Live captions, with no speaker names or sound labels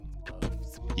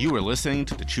You are listening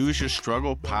to the Choose Your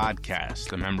Struggle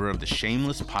podcast, a member of the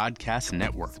Shameless Podcast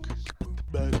Network.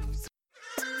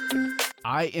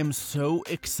 I am so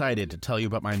excited to tell you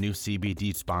about my new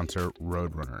CBD sponsor,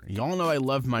 Roadrunner. Y'all know I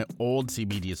loved my old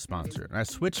CBD sponsor, and I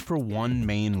switched for one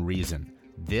main reason.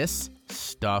 This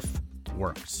stuff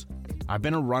works. I've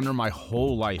been a runner my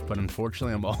whole life, but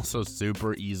unfortunately I'm also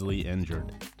super easily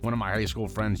injured. One of my high school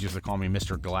friends used to call me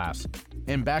Mr. Glass.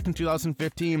 And back in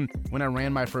 2015, when I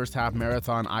ran my first half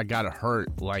marathon, I got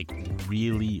hurt, like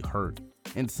really hurt.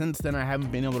 And since then, I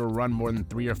haven't been able to run more than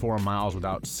 3 or 4 miles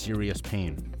without serious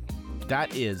pain.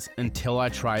 That is until I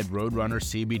tried Roadrunner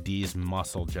CBD's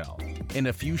Muscle Gel. In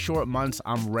a few short months,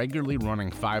 I'm regularly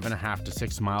running 5.5 to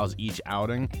 6 miles each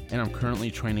outing, and I'm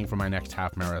currently training for my next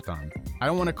half marathon. I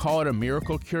don't want to call it a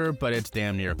miracle cure, but it's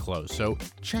damn near close. So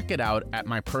check it out at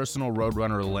my personal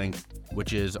Roadrunner link,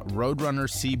 which is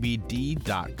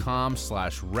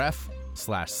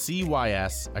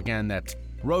roadrunnercbd.com/ref/CYS. Again, that's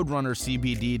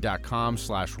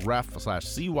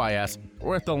roadrunnercbd.com/ref/CYS,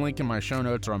 or at the link in my show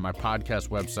notes or on my podcast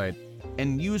website,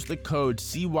 and use the code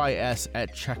CYS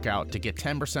at checkout to get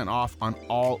 10% off on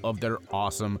all of their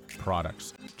awesome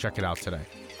products. Check it out today.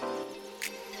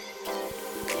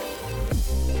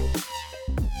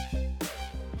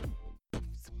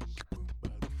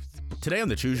 Today on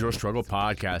the Choose Your Struggle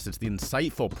podcast, it's the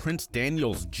insightful Prince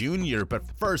Daniels Jr. But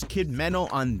first, Kid Meno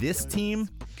on this team,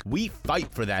 we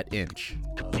fight for that inch.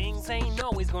 Things ain't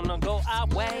always gonna go our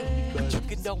way, but you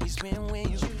can always win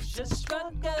when you choose your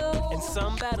struggle. And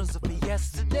some battles are for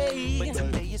yesterday, but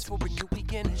today is for a new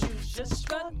beginning. Choose your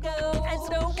struggle, and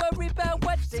don't worry about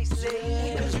what they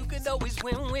say, cause you can always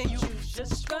win when you choose your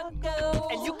struggle.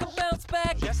 And you can bounce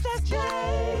back just as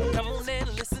Jay. Come on and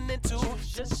listen to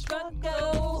Choose Your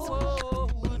Struggles. Whoa,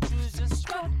 choose your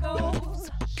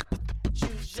struggles.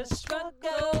 Choose your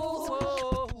struggles.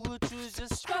 Whoa, choose your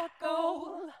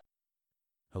struggle.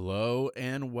 Hello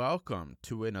and welcome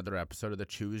to another episode of the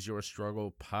Choose Your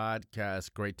Struggle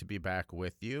podcast. Great to be back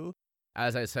with you.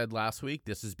 As I said last week,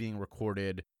 this is being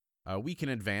recorded a week in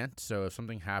advance, so if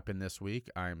something happened this week,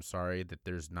 I'm sorry that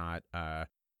there's not, a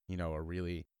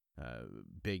really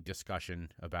big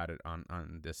discussion about it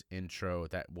on this intro.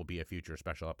 That will be a future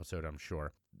special episode, I'm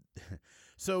sure.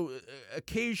 So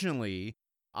occasionally,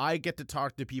 I get to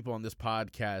talk to people on this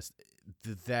podcast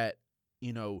that,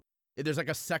 there's like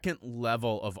a second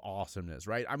level of awesomeness,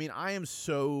 right? I mean, I am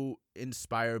so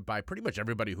inspired by pretty much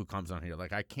everybody who comes on here.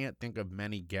 Like, I can't think of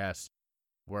many guests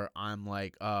where I'm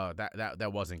like, oh,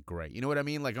 that wasn't great. You know what I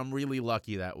mean? Like, I'm really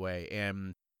lucky that way.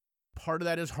 And part of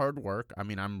that is hard work. I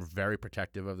mean, I'm very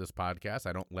protective of this podcast.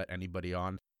 I don't let anybody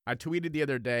on. I tweeted the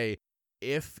other day,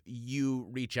 if you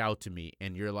reach out to me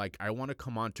and you're like, I want to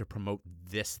come on to promote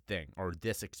this thing or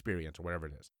this experience or whatever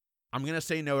it is, I'm going to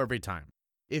say no every time.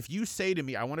 If you say to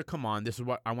me, I want to come on, this is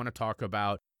what I want to talk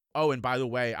about. Oh, and by the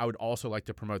way, I would also like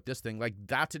to promote this thing. Like,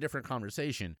 that's a different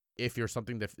conversation if you're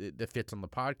something that fits on the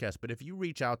podcast. But if you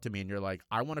reach out to me and you're like,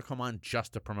 I want to come on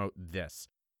just to promote this,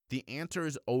 the answer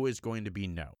is always going to be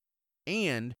no.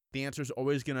 And the answer is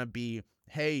always going to be,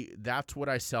 hey, that's what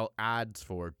I sell ads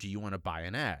for. Do you want to buy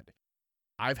an ad?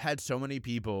 I've had so many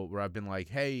people where I've been like,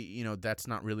 hey, that's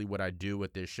not really what I do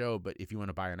with this show, but if you want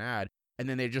to buy an ad, and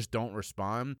then they just don't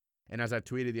respond. And as I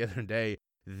tweeted the other day,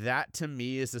 that to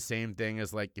me is the same thing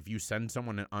as like if you send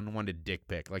someone an unwanted dick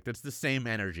pic. Like, that's the same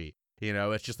energy.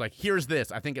 It's just like, here's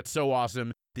this. I think it's so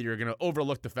awesome that you're going to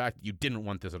overlook the fact that you didn't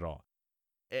want this at all.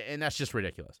 And that's just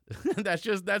ridiculous. That's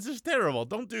just terrible.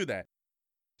 Don't do that.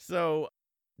 So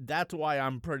that's why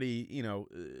I'm pretty,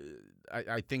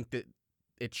 I think that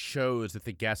it shows that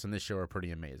the guests on this show are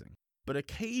pretty amazing. But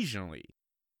occasionally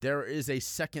there is a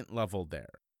second level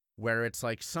there where it's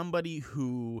like somebody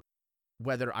who,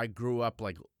 whether I grew up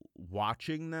like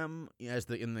watching them,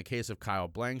 in the case of Kyle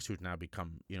Blanks, who's now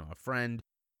become, a friend,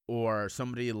 or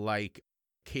somebody like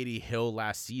Katie Hill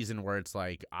last season, where it's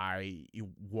like I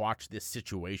watched this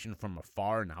situation from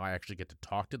afar, and now I actually get to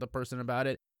talk to the person about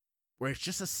it, where it's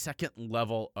just a second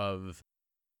level of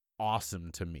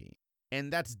awesome to me.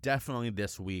 And that's definitely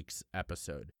this week's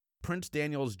episode. Prince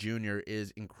Daniels Jr.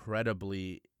 is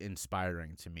incredibly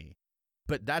inspiring to me.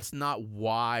 But that's not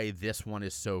why this one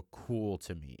is so cool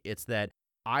to me. It's that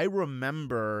I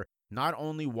remember not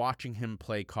only watching him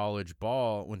play college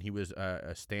ball when he was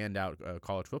a standout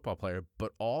college football player,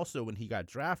 but also when he got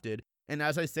drafted. And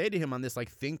as I say to him on this, like,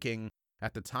 thinking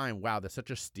at the time, wow, that's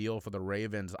such a steal for the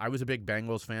Ravens. I was a big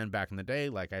Bengals fan back in the day.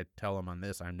 Like I tell him on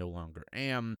this, I no longer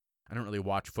am. I don't really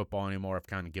watch football anymore. I've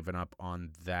kind of given up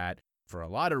on that for a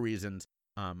lot of reasons.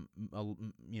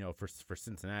 For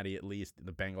Cincinnati at least,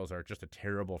 the Bengals are just a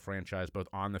terrible franchise, both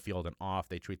on the field and off.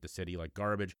 They treat the city like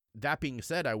garbage. That being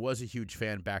said, I was a huge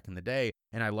fan back in the day,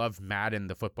 and I loved Madden,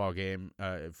 the football game.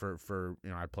 I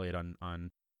played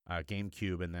on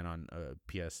GameCube and then on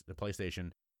the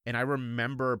PlayStation, and I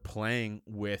remember playing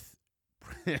with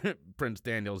Prince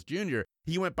Daniels Jr.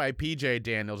 He went by PJ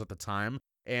Daniels at the time,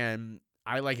 and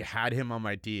I had him on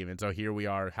my team, and so here we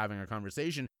are having a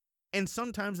conversation. And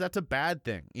sometimes that's a bad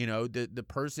thing. The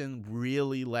person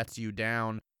really lets you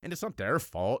down, and it's not their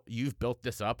fault. You've built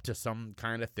this up to some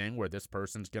kind of thing where this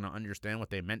person's going to understand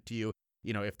what they meant to you,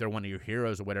 if they're one of your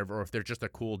heroes or whatever, or if they're just a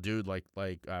cool dude like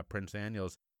Prince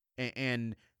Daniels,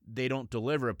 and they don't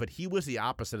deliver it. But he was the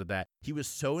opposite of that. He was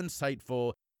so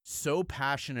insightful, so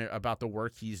passionate about the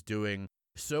work he's doing,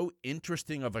 so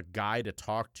interesting of a guy to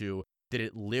talk to that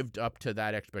it lived up to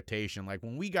that expectation. Like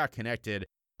when we got connected,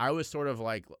 I was sort of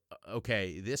like,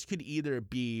 okay, this could either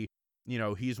be,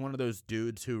 he's one of those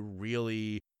dudes who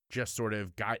really just sort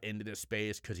of got into this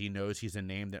space because he knows he's a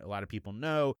name that a lot of people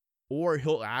know, or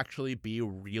he'll actually be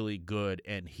really good,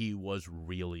 and he was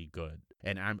really good.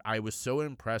 And I was so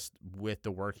impressed with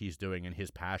the work he's doing and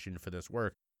his passion for this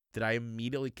work that I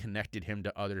immediately connected him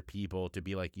to other people to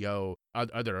be like,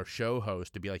 other show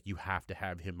hosts to be like, you have to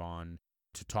have him on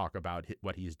to talk about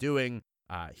what he's doing.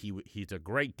 He's a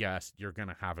great guest. You're going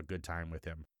to have a good time with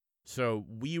him. So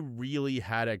we really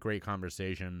had a great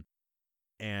conversation,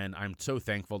 and I'm so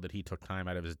thankful that he took time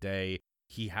out of his day.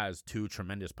 He has 2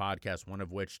 tremendous podcasts, one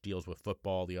of which deals with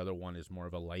football. The other one is more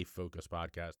of a life-focused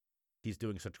podcast. He's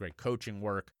doing such great coaching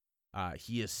work.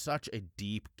 He is such a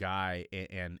deep guy,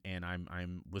 and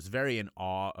I'm was very in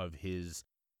awe of his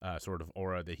sort of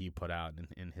aura that he put out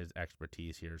in his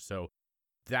expertise here. So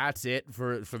that's it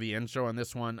for the intro on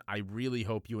this one. I really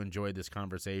hope you enjoyed this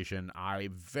conversation. I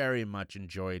very much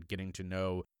enjoyed getting to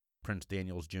know Prince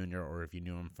Daniels Jr., or if you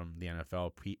knew him from the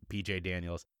NFL, PJ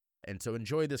Daniels. And so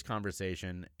enjoy this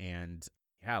conversation, and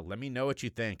let me know what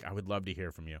you think. I would love to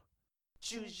hear from you.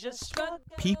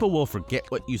 People will forget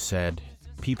what you said,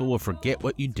 people will forget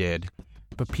what you did,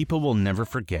 but people will never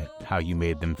forget how you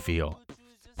made them feel.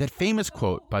 That famous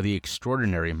quote by the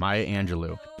extraordinary Maya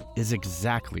Angelou is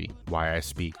exactly why I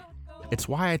speak. It's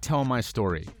why I tell my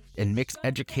story and mix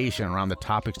education around the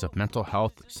topics of mental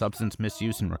health, substance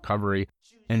misuse and recovery,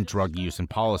 and drug use and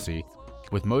policy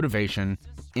with motivation,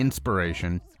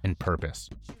 inspiration, and purpose.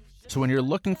 So when you're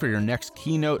looking for your next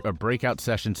keynote or breakout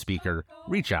session speaker,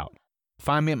 reach out.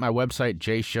 Find me at my website,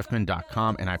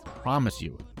 jayschiffman.com, and I promise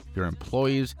you, your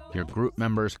employees, your group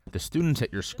members, the students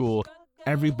at your school,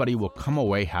 everybody will come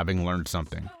away having learned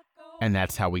something. And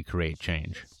that's how we create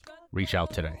change. Reach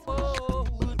out today.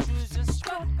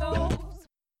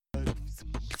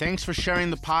 Thanks for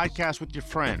sharing the podcast with your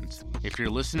friends. If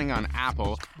you're listening on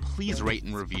Apple, please rate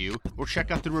and review, or check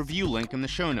out the review link in the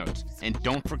show notes. And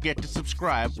don't forget to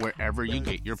subscribe wherever you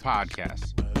get your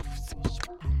podcasts.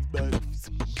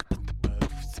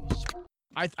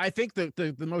 I think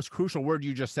the most crucial word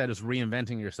you just said is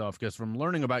reinventing yourself, because from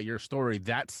learning about your story,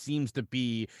 that seems to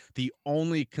be the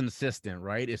only consistent,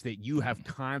 right? Is that you have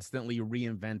constantly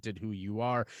reinvented who you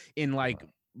are in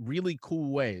really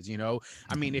cool ways.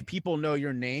 I mean, if people know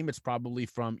your name, it's probably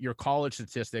from your college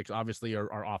statistics, obviously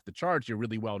are off the charts. You're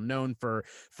really well known for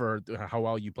how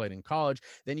well you played in college.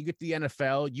 Then you get to the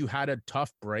NFL, you had a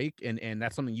tough break, and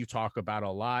that's something you talk about a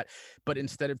lot. But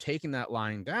instead of taking that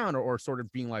lying down or sort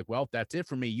of being like, well, that's it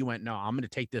for me, you went, no, I'm going to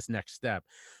take this next step.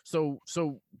 So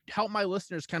help my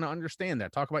listeners kind of understand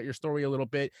that. Talk about your story a little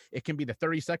bit. It can be the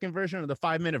 30-second version or the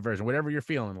 5-minute version, whatever you're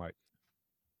feeling like.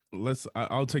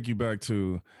 I'll take you back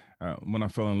to when I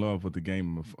fell in love with the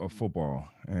game of football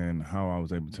and how I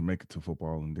was able to make it to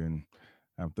football. And then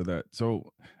after that,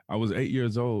 so I was 8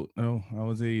 years old. No, I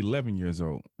was 11 years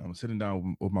old. I was sitting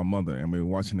down with my mother, and we were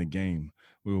watching the game.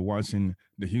 We were watching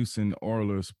the Houston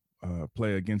Oilers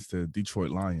play against the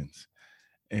Detroit Lions.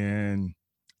 And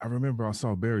I remember I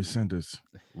saw Barry Sanders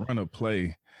run a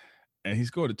play, and he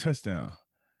scored a touchdown.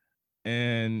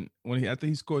 And after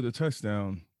he scored the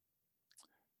touchdown,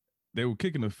 they were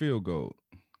kicking a field goal.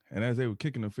 And as they were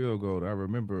kicking the field goal, I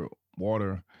remember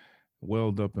water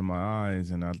welled up in my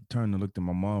eyes, and I turned and looked at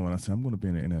my mom, and I said, I'm going to be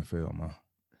in the NFL, Mom.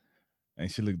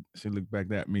 And she looked back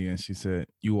at me, and she said,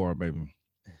 you are, baby.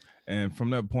 And from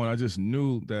that point, I just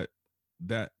knew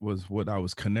that was what I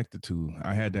was connected to.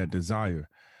 I had that desire.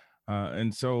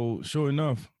 And so sure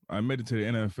enough, I made it to the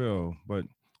NFL, but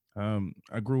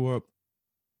I grew up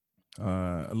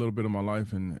a little bit of my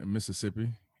life in Mississippi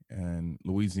and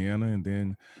Louisiana, and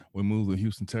then we moved to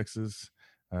Houston, Texas,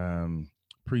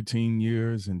 pre-teen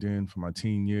years, and then for my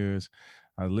teen years,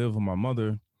 I lived with my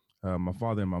mother my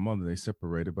father and my mother, they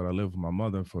separated, but I lived with my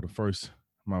mother for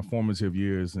my formative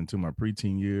years into my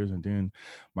preteen years. And then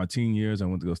my teen years, I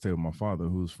went to go stay with my father,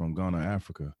 who's from Ghana,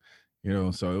 Africa.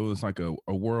 So it was like a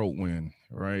whirlwind,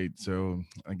 right? So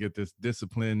I get this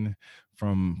discipline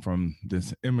from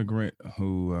this immigrant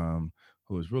who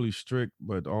was really strict,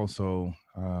 but also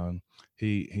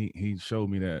he showed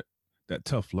me that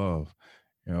tough love,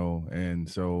 And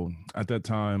so at that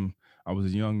time, I was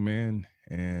a young man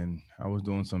and I was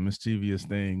doing some mischievous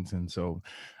things, and so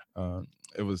uh,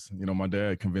 it was, my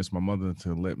dad convinced my mother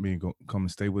to let me come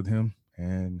and stay with him,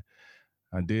 and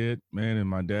I did, man. And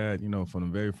my dad, from the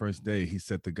very first day, he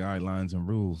set the guidelines and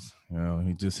rules.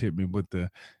 He just hit me with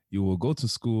you will go to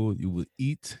school, you will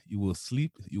eat, you will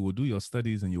sleep, you will do your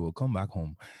studies, and you will come back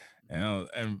home. And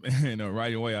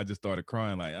right away, I just started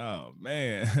crying like, oh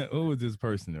man, who is this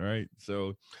person, right?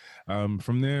 So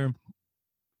from there,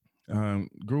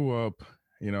 grew up,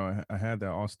 I had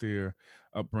that austere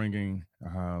upbringing.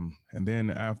 And then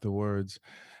afterwards,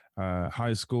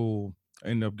 high school, I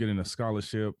ended up getting a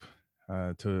scholarship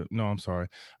I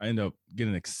ended up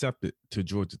getting accepted to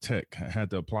Georgia Tech. I had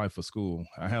to apply for school.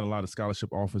 I had a lot of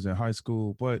scholarship offers in high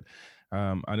school, but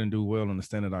I didn't do well on the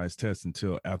standardized test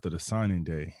until after the signing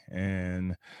day.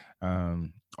 And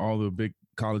all the big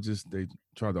colleges, they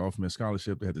tried to offer me a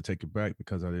scholarship. They had to take it back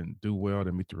because I didn't do well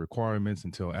to meet the requirements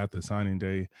until after signing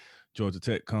day. Georgia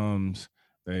Tech comes.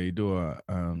 They do I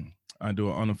do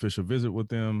an unofficial visit with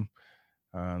them.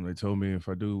 They told me if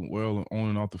I do well on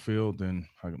and off the field, then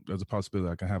there's a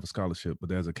possibility I can have a scholarship, but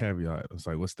there's a caveat. It's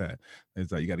like, what's that?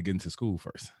 It's like, you got to get into school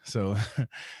first. So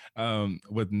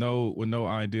with no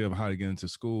idea of how to get into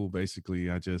school, basically,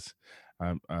 I did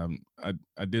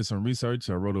some research.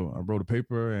 I wrote a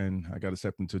paper and I got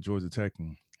accepted to Georgia Tech,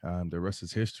 and the rest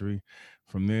is history.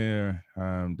 From there,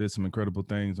 did some incredible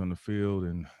things on the field,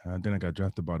 and then I got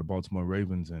drafted by the Baltimore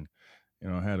Ravens, and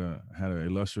I had an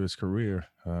illustrious career,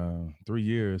 3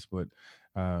 years, but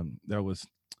that was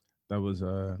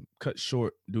cut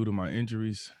short due to my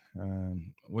injuries,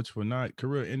 which were not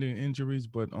career-ending injuries,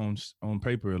 but on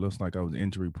paper it looks like I was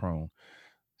injury prone.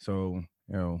 So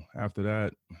after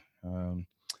that,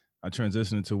 I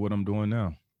transitioned into what I'm doing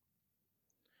now.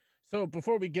 So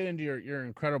before we get into your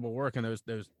incredible work and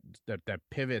that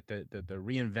pivot, the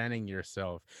reinventing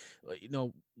yourself,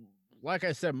 like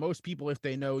I said, most people, if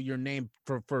they know your name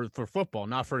for football,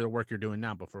 not for the work you're doing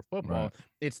now, but for football, right,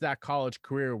 it's that college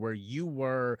career where you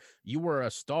were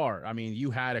a star. I mean,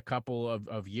 you had a couple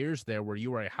of years there where you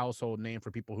were a household name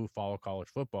for people who follow college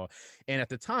football. And at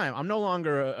the time, I'm no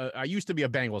longer I used to be a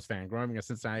Bengals fan growing up in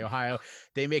Cincinnati, Ohio.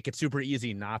 They make it super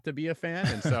easy not to be a fan.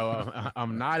 And so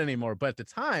I'm not anymore. But at the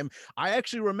time, I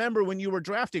actually remember when you were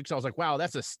drafted, because I was like, wow,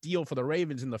 that's a steal for the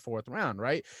Ravens in the 4th round,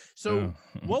 right? So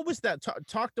what was that?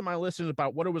 Talk to my listeners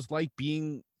about what it was like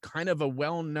being kind of a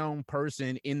well-known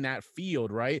person in that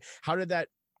field, right? How did that,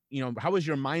 how was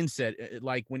your mindset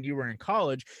like when you were in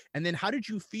college? And then how did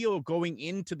you feel going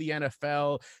into the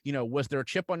NFL? Was there a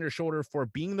chip on your shoulder for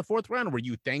being the 4th round? Were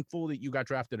you thankful that you got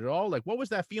drafted at all? Like, what was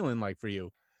that feeling like for you?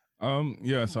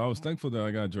 Yeah, so I was thankful that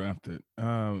I got drafted.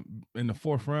 In the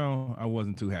 4th round, I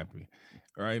wasn't too happy,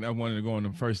 right? I wanted to go on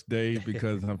the first day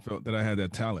because I felt that I had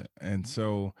that talent. And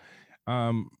so,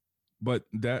 but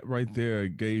that right there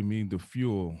gave me the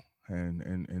fuel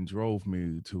and drove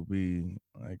me to be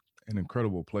like an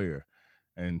incredible player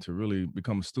and to really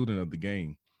become a student of the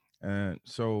game. And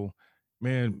so,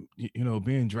 man,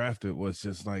 being drafted was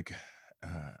just like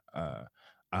an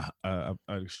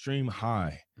extreme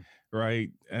high,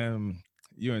 right?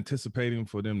 You're anticipating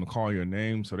for them to call your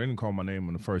name. So they didn't call my name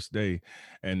on the first day.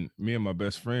 And me and my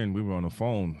best friend, we were on the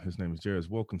phone. His name is Jarvis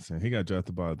Wilkinson. He got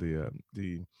drafted by the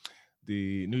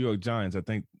New York Giants. I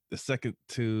think the second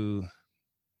to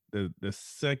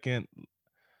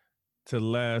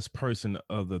last person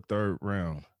of the 3rd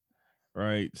round,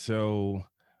 right? So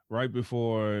right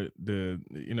before they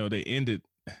ended,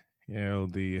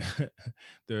 the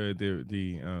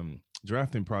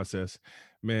drafting process,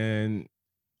 man,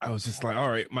 I was just like,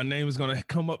 all right, my name is going to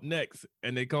come up next.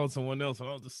 And they called someone else. And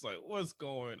I was just like, what's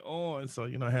going on? So,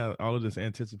 I had all of this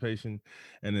anticipation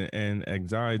and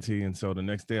anxiety. And so the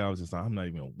next day I was just like, I'm not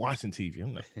even watching TV.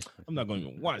 I'm not going to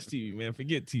even watch TV, man.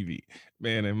 Forget TV,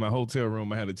 man. In my hotel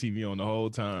room, I had a TV on the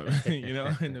whole time,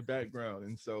 in the background.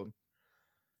 And so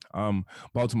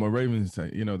Baltimore Ravens,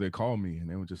 they called me and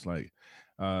they were just like,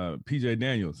 PJ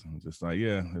Daniels. I'm just like,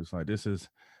 yeah. It was like, this is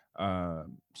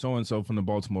so-and-so from the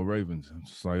Baltimore Ravens. I'm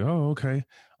just like, oh, okay,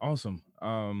 awesome.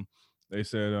 They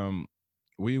said,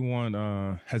 we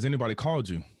want, has anybody called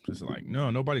you? Just like,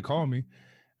 no, nobody called me.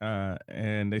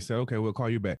 And they said, okay, we'll call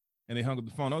you back. And they hung up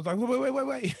the phone. I was like,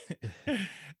 wait.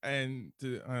 And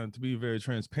to be very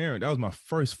transparent, that was my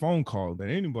first phone call that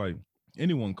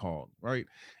anyone called, right?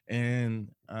 And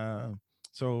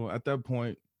so at that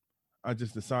point, I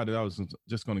just decided I was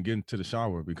just going to get into the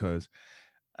shower because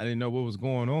I didn't know what was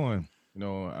going on.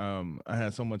 I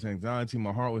had so much anxiety.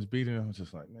 My heart was beating. I was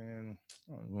just like, man,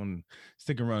 I want to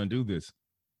stick around and do this.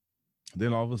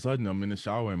 Then all of a sudden, I'm in the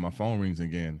shower and my phone rings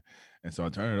again. And so I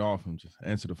turn it off and just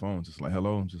answer the phone, just like,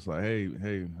 hello. I'm just like, hey,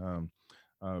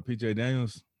 PJ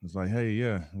Daniels. It's like, hey,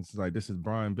 yeah. It's like, this is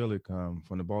Brian Billick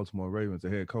from the Baltimore Ravens, the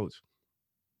head coach.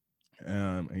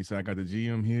 And he said, I got the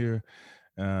GM here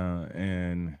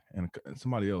and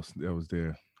somebody else that was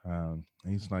there.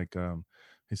 He's like,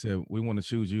 he said, we want to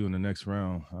choose you in the next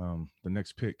round, the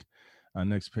next pick,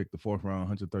 the fourth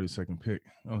round, 132nd pick.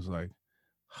 I was like,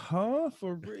 huh,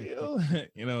 for real?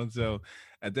 So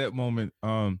at that moment,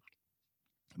 the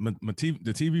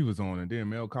TV was on, and then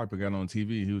Mel Kiper got on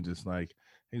TV.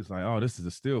 He was like, oh, this is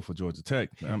a steal for Georgia Tech.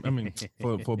 I mean,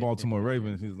 for Baltimore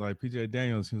Ravens. He's like, PJ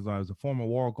Daniels. He was like, he's a former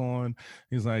walk-on.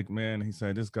 He's like, man, he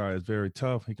said, this guy is very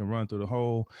tough. He can run through the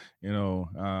hole.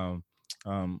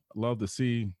 Love to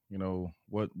see,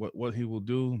 what he will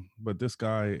do. But this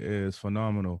guy is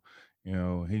phenomenal.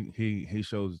 He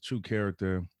shows true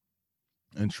character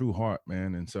and true heart,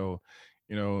 man. And so,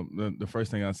 the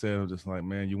first thing I said, I was just like,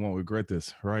 man, you won't regret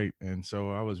this, right? And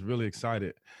so I was really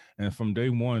excited. And from day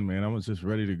one, man, I was just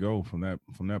ready to go from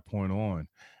that point on.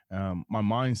 My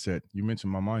mindset, you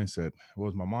mentioned my mindset. What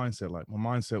was my mindset like? My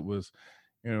mindset was,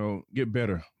 get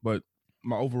better. But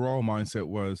my overall mindset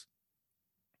was,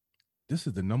 this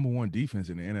is the number one defense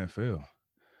in the NFL.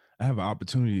 I have an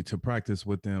opportunity to practice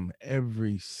with them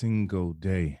every single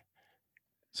day.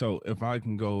 So if I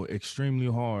can go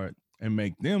extremely hard and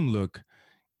make them look,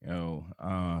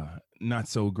 not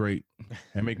so great,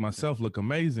 and make myself look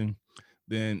amazing,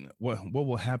 then what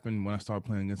will happen when I start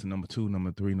playing against the number 2,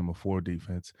 number 3, number 4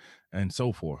 defense, and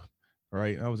so forth,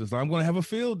 right? I was just like, I'm going to have a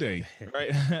field day,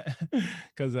 right?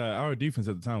 Because our defense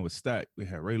at the time was stacked. We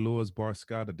had Ray Lewis, Bart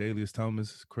Scott, Adalius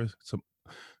Thomas, Chris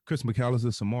McAllister,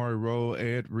 Samari Rowe,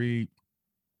 Ed Reed,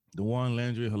 DeJuan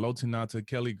Landry, Haloti Ngata,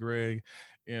 Kelly Gregg,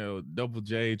 Double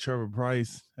J, Trevor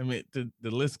Price. I mean, the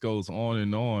list goes on.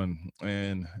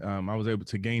 And I was able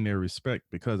to gain their respect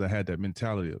because I had that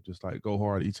mentality of just like go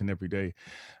hard each and every day.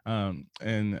 And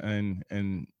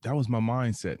that was my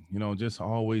mindset, just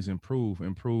always improve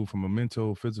from a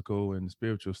mental, physical, and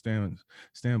spiritual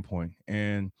standpoint.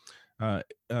 And I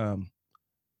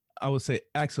would say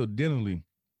accidentally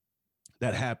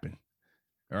that happened.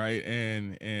 Right.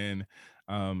 And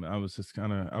I was just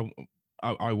kind of,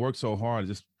 I worked so hard,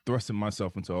 just thrusting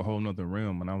myself into a whole nother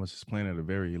realm, and I was just playing at a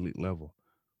very elite level.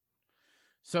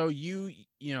 So the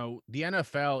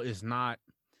NFL is not,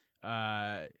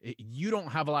 you don't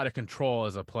have a lot of control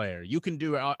as a player. You can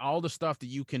do all the stuff that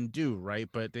you can do, right?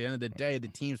 But at the end of the day, the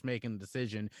team's making the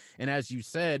decision. And as you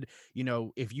said,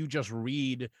 if you just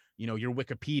read, your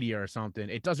Wikipedia or something,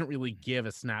 it doesn't really give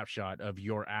a snapshot of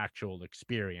your actual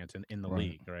experience in the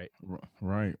league, right?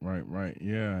 Right.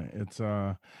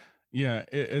 Yeah,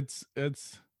 it's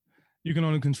you can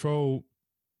only control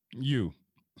you,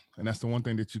 and that's the one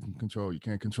thing that you can control. You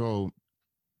can't control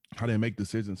how they make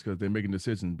decisions because they're making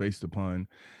decisions based upon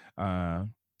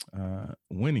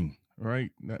winning,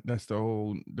 right? That's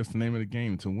the name of the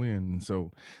game, to win. And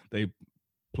so they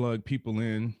plug people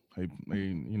in. They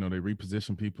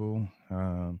reposition people.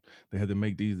 They had to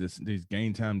make these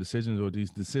game time decisions or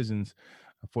these decisions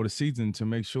for the season to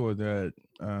make sure that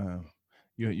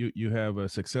you have a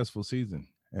successful season.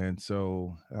 And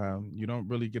so you don't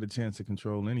really get a chance to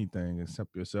control anything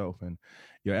except yourself and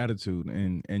your attitude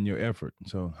and your effort.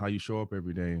 So how you show up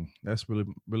every day, that's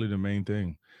really the main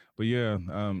thing. But yeah,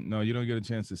 no, you don't get a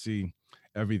chance to see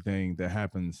everything that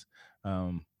happens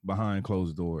behind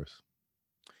closed doors.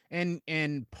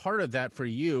 And part of that for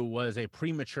you was a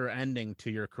premature ending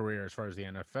to your career as far as the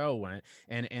NFL went.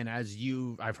 And as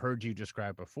I've heard you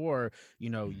describe before,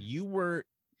 you were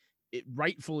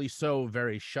rightfully so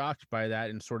very shocked by that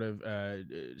and sort of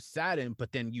saddened,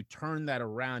 but then you turned that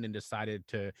around and decided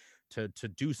to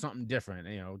do something different,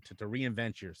 to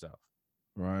reinvent yourself.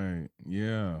 Right.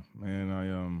 Yeah,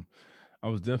 man. I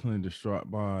was definitely distraught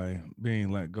by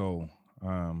being let go,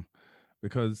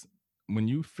 because when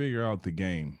you figure out the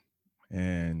game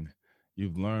and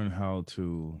you've learned how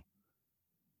to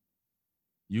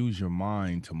use your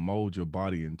mind to mold your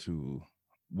body into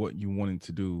what you wanted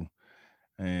to do,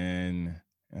 and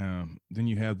then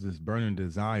you have this burning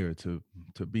desire to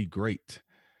be great,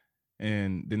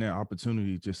 and then that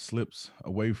opportunity just slips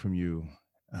away from you,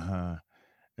 and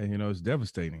it's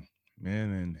devastating,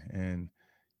 man. And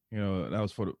that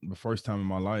was for the first time in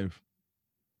my life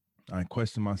I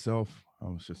questioned myself. I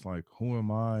was just like, who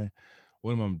am I?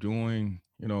 What am I doing?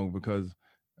 Because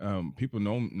people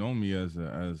know me as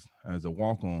a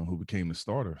walk on who became the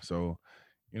starter. So,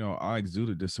 I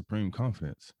exuded this supreme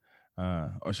confidence.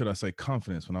 Or should I say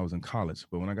confidence when I was in college.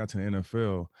 But when I got to the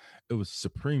NFL, it was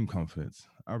supreme confidence.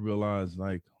 I realized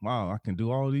like, wow, I can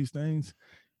do all these things.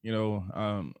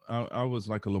 I was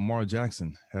like a Lamar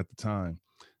Jackson at the time.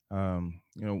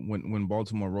 When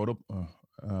Baltimore wrote up,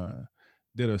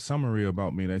 did a summary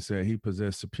about me, they said he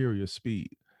possessed superior speed.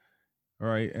 All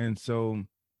right. And so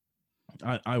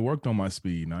I worked on my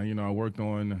speed. Now, I worked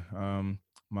on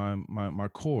my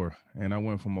core, and I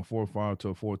went from a 4.5 to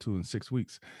a 4.2 in 6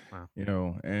 weeks. Wow.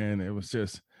 And it was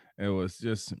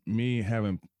just me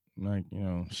having like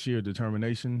sheer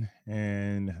determination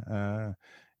and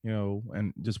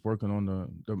and just working on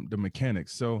the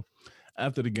mechanics. So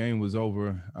after the game was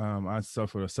over, I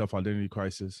suffered a self-identity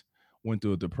crisis, went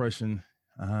through a depression,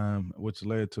 which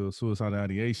led to suicidal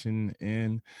ideation,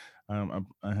 and I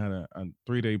had a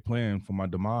 3-day plan for my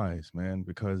demise, man,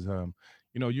 because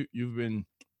you've been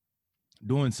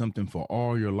doing something for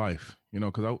all your life,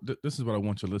 because this is what I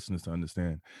want your listeners to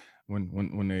understand.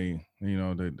 When they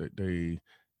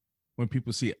when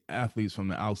people see athletes from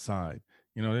the outside,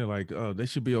 they're like, oh, they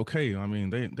should be okay. I mean,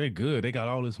 they're good. They got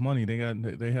all this money. They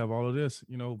have all of this,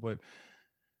 but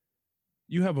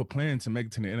you have a plan to make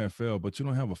it to the NFL, but you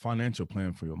don't have a financial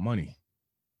plan for your money.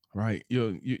 Right.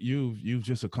 You've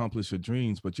just accomplished your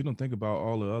dreams, but you don't think about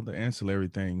all the other ancillary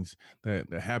things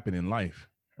that happen in life,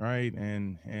 right?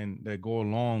 And that go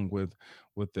along with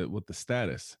the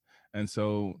status. And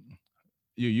so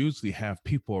you usually have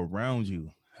people around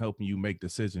you helping you make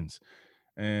decisions.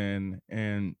 And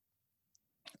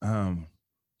um,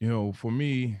 for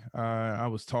me, I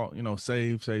was taught,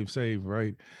 save, save, save,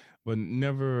 right? But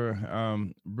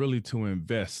never really to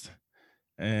invest.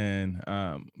 And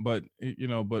but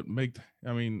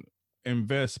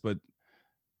invest, but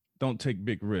don't take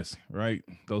big risks, right?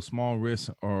 Those small risks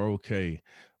are okay,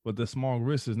 but the small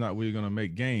risk is not where you're going to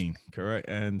make gain, correct?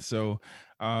 And so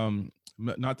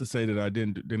not to say that I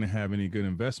didn't have any good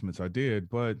investments. I did,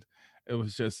 but it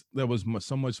was just there was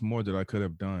so much more that I could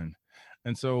have done.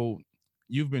 And so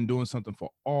you've been doing something for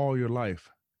all your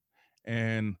life,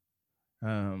 and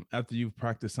after you've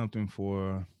practiced something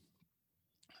for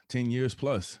 10 years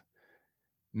plus,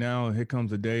 now here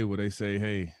comes a day where they say,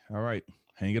 hey, all right,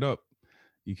 hang it up.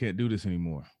 You can't do this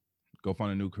anymore. Go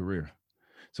find a new career.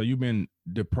 So you've been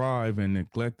deprived and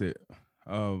neglected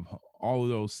of all of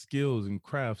those skills and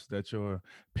crafts that your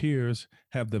peers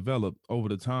have developed over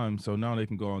the time. So now they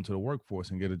can go into the workforce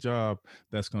and get a job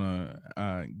that's going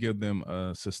to give them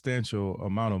a substantial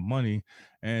amount of money,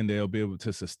 and they'll be able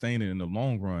to sustain it in the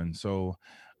long run. So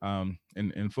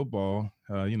in football,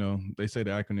 they say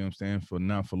the acronym stands for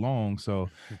not for long. So,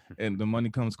 and the money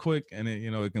comes quick, and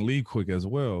it can leave quick as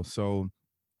well. So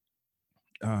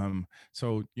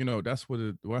that's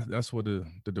where the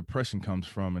depression comes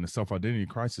from, and the self-identity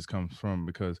crisis comes from,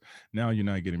 because now you're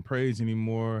not getting praised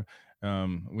anymore.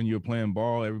 When you're playing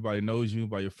ball, everybody knows you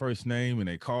by your first name, and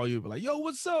they call you, be like, yo,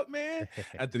 what's up, man?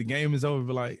 After the game is over,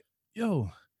 be like, yo,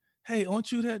 hey,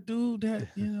 aren't you that dude that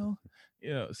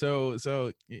so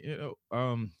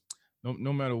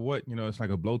no matter what, it's like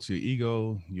a blow to your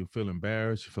ego. You feel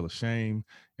embarrassed, you feel ashamed,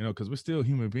 because we're still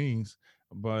human beings,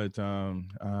 but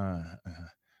we're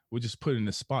just put in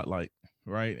the spotlight,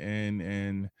 right?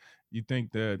 And you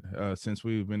think that since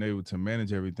we've been able to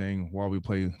manage everything while we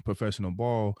play professional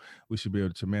ball, we should be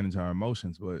able to manage our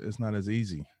emotions, but it's not as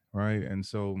easy, right? And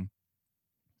so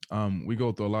we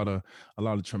go through a lot of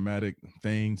traumatic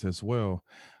things as well.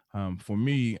 For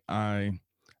me, I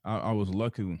was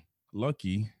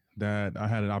lucky that I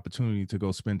had an opportunity to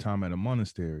go spend time at a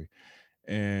monastery,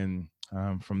 and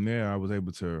from there I was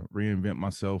able to reinvent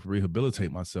myself,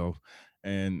 rehabilitate myself,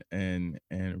 and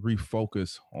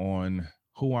refocus on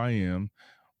who I am,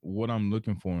 what I'm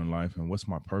looking for in life, and what's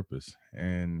my purpose.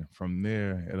 And from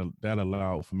there, that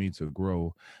allowed for me to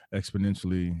grow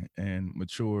exponentially and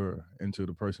mature into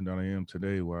the person that I am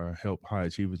today, where I help high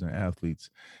achievers and athletes,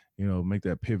 make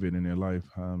that pivot in their life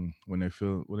when they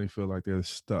feel like they're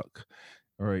stuck.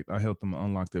 All right, I help them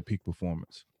unlock their peak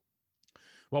performance.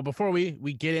 Well, before we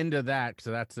get into that,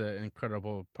 because that's an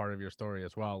incredible part of your story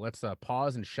as well, let's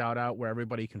pause and shout out where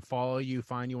everybody can follow you,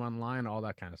 find you online, all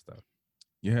that kind of stuff.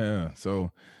 Yeah.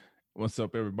 So what's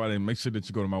up, everybody? Make sure that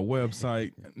you go to my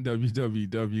website,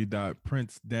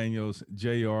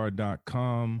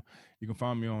 www.princedanielsjr.com. You can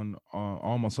find me on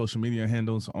all my social media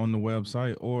handles on the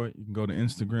website, or you can go to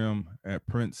Instagram at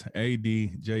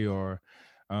PrinceADJR.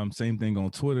 Same thing on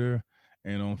Twitter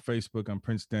And on Facebook, I'm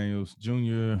Prince Daniels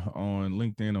Jr. On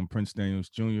LinkedIn, I'm Prince Daniels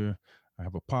Jr. I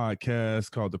have a podcast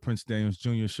called The Prince Daniels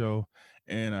Jr. Show.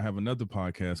 And I have another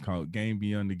podcast called Game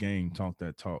Beyond the Game, Talk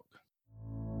That Talk.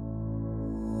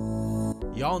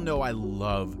 Y'all know I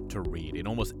love to read, and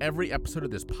almost every episode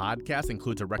of this podcast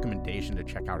includes a recommendation to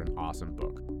check out an awesome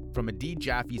book. From Adee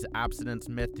Jaffe's Abstinence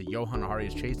Myth to Johann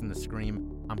Hari's Chasing the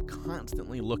Scream, I'm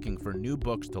constantly looking for new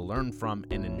books to learn from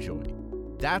and enjoy.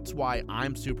 That's why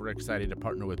I'm super excited to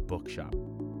partner with Bookshop.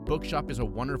 Bookshop is a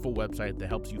wonderful website that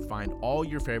helps you find all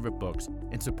your favorite books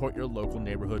and support your local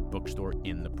neighborhood bookstore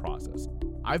in the process.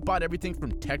 I've bought everything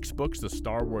from textbooks to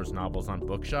Star Wars novels on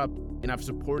Bookshop, and I've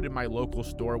supported my local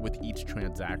store with each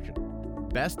transaction.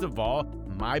 Best of all,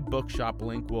 my Bookshop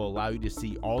link will allow you to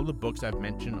see all the books I've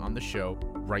mentioned on the show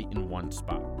right in one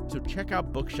spot. So check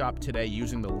out Bookshop today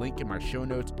using the link in my show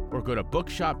notes, or go to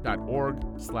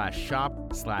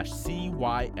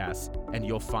bookshop.org/shop/CYS, and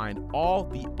you'll find all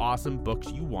the awesome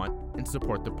books you want and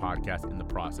support the podcast in the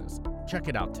process. Check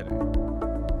it out today.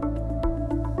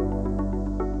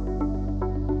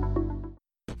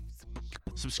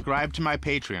 Subscribe to my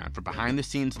Patreon for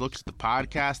behind-the-scenes looks at the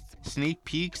podcast, sneak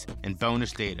peeks, and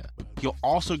bonus data. You'll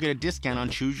also get a discount on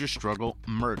Choose Your Struggle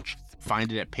merch.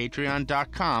 Find it at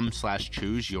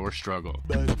patreon.com/chooseyourstruggle.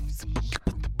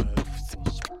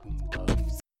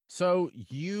 So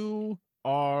you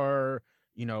are,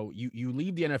 you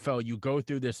leave the NFL, you go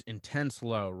through this intense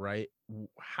low, right?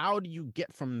 How do you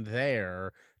get from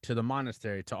there to the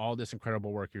monastery to all this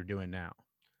incredible work you're doing now?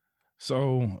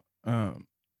 So, I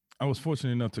was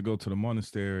fortunate enough to go to the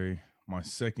monastery my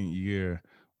second year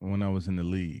when I was in the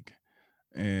league.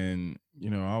 And,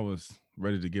 I was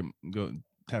ready to go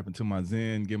tap into my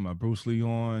Zen, get my Bruce Lee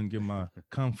on, get my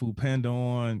Kung Fu Panda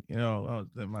on,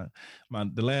 the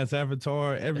Last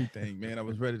Avatar, everything, man. I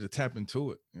was ready to tap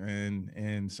into it.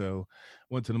 And so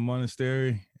went to the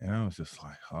monastery, and I was just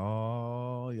like,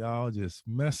 oh, y'all just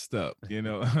messed up,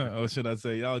 or should I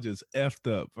say y'all just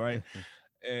effed up, right?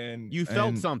 And you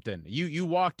felt something. You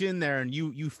walked in there and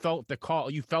you felt the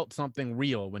call. You felt something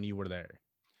real when you were there.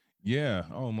 Yeah,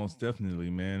 most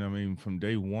definitely, man. I mean, from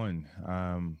day one,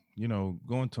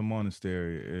 going to a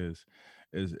monastery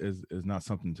is not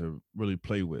something to really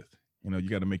play with. You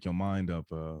got to make your mind up.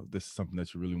 This is something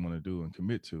that you really want to do and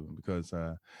commit to, because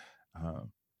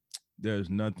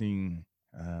there's nothing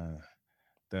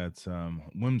that's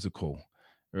whimsical,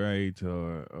 right,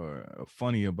 or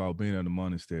funny about being at a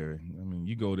monastery. I mean,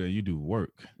 you go there, you do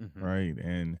work, right,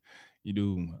 and you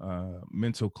do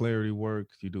mental clarity work,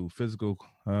 you do physical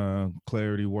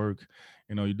clarity work,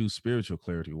 you do spiritual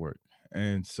clarity work.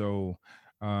 And so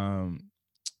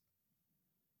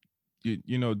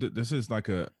this is like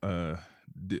a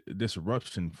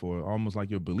disruption for almost like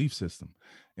your belief system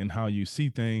and how you see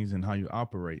things and how you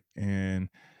operate. And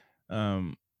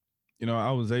I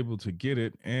was able to get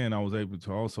it, and I was able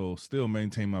to also still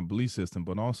maintain my belief system,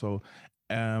 but also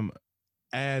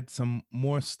add some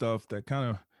more stuff that kind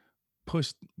of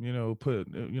pushed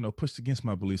against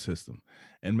my belief system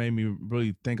and made me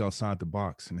really think outside the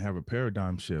box and have a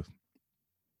paradigm shift.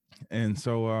 And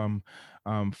so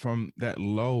from that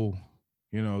low,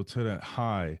 to that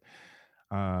high,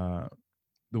 the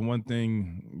one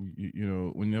thing,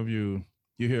 whenever you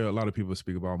hear a lot of people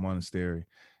speak about monastery,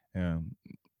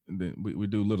 we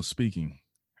do a little speaking,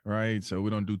 right? So we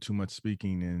don't do too much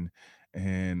speaking.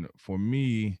 And for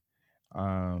me,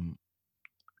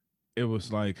 it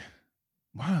was like,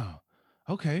 wow,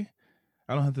 okay.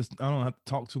 I don't have to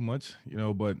talk too much,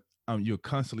 but you're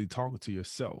constantly talking to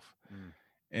yourself.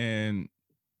 And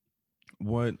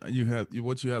what you have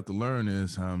to learn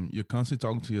is you're constantly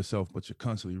talking to yourself, but you're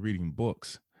constantly reading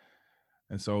books.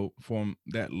 And so from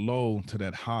that low to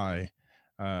that high,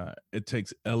 it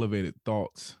takes elevated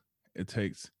thoughts. It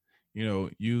takes,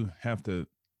 you have to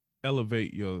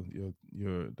elevate the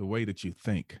way that you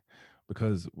think,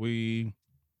 because we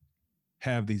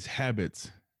have these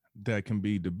habits that can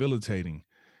be debilitating,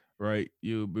 right?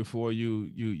 Before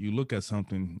you look at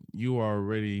something, you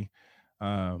already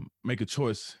make a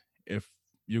choice if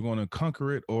you're going to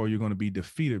conquer it or you're going to be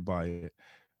defeated by it,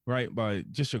 right? By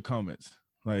just your comments.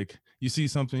 Like, you see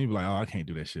something, you be like, oh, I can't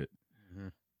do that shit.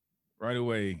 Right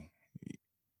away,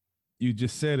 you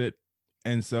just said it,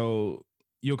 and so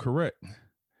you're correct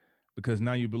because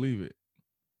now you believe it,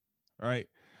 right?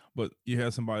 But you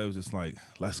have somebody who's just like,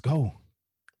 let's go.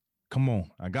 Come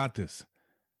on, I got this.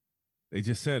 They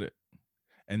just said it.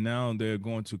 And now they're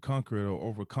going to conquer it or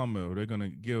overcome it, or they're going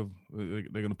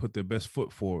to put their best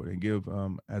foot forward and give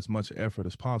as much effort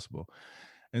as possible.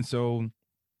 And so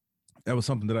that was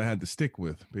something that I had to stick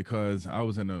with because I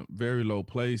was in a very low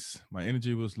place. My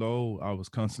energy was low. I was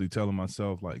constantly telling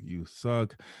myself like, "You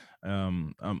suck."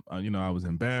 I was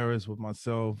embarrassed with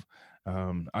myself.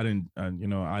 I didn't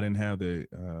have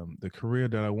the career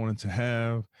that I wanted to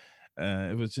have.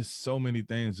 It was just so many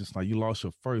things. Just like you lost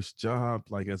your first job,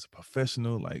 like as a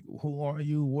professional. Like, who are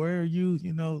you? Where are you?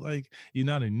 Like you're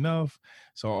not enough.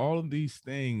 So all of these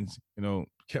things,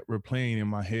 kept replaying in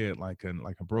my head like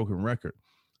a broken record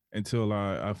until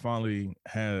I finally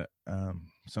had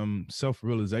some self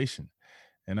realization,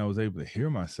 and I was able to hear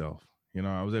myself.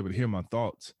 I was able to hear my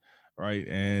thoughts, right?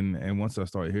 And once I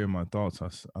started hearing my thoughts,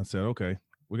 I said, okay,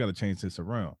 we got to change this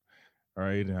around. All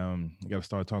right. I got to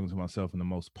start talking to myself in the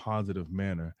most positive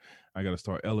manner. I got to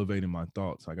start elevating my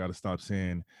thoughts. I got to stop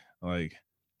saying, like,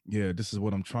 yeah, this is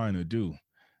what I'm trying to do.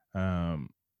 Um,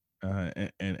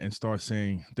 and start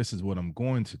saying, this is what I'm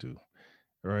going to do.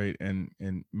 Right. And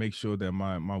make sure that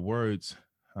my words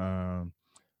um,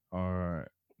 are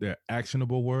they're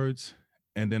actionable words.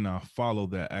 And then I'll follow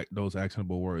those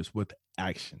actionable words with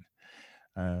action.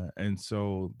 And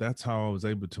so that's how I was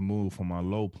able to move from my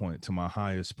low point to my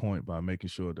highest point by making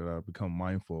sure that I become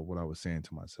mindful of what I was saying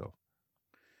to myself.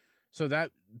 So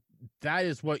that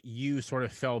is what you sort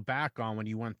of fell back on when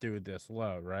you went through this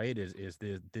low, right? Is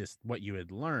this what you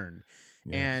had learned?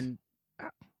 Yes. And uh,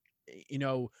 you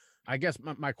know, I guess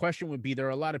my question would be, there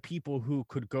are a lot of people who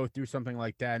could go through something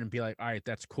like that and be like, all right,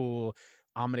 that's cool.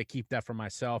 I'm going to keep that for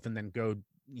myself and then go,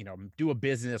 do a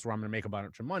business where I'm going to make a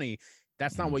bunch of money.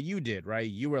 That's not Mhm. what you did, right?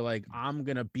 You were like, I'm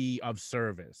going to be of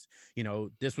service.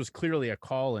 This was clearly a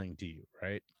calling to you,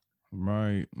 right?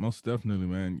 Right. Most definitely,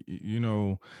 man.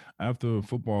 After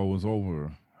football was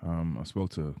over, I spoke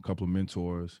to a couple of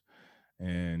mentors,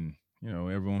 and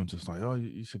everyone's just like, "Oh,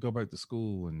 you should go back to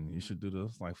school and you should do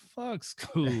this." Like, fuck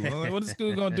school. I'm like, what is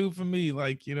school gonna do for me?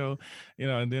 Like, And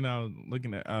then I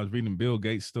was reading Bill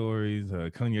Gates stories,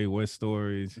 Kanye West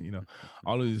stories,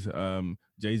 all these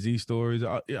Jay Z stories.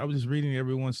 I was just reading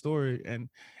everyone's story, and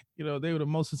they were the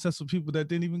most successful people that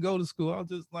didn't even go to school. I was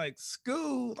just like,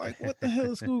 school, like, what the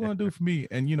hell is school gonna do for me?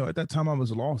 And at that time I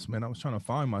was lost, man. I was trying to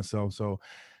find myself. So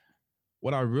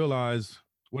what I realized,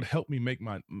 what helped me make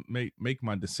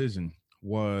my decision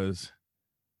was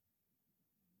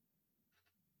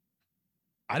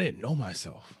I didn't know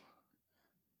myself,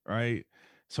 right?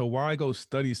 So why go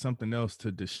study something else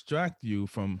to distract you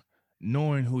from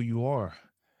knowing who you are?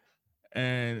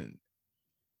 And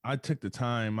I took the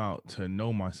time out to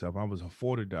know myself. I was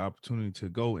afforded the opportunity to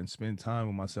go and spend time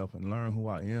with myself and learn who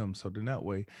I am. So then that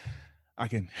way I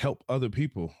can help other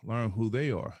people learn who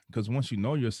they are. Because once you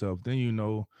know yourself, then you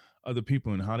know other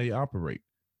people and how they operate.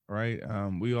 Right?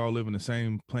 We all live in the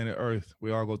same planet Earth.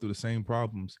 We all go through the same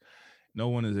problems. No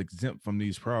one is exempt from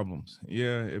these problems.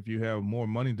 Yeah, if you have more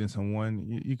money than someone,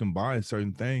 you can buy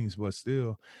certain things, but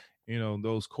still,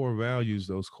 those core values,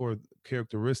 those core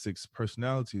characteristics,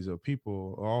 personalities of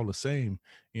people are all the same,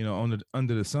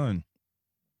 under the sun.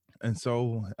 And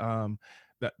so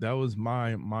that was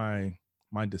my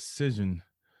decision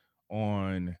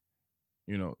on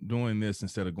doing this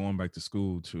instead of going back to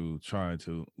school to try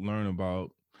to learn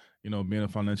about, being a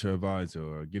financial advisor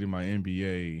or getting my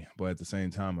MBA, but at the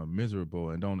same time I'm miserable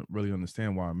and don't really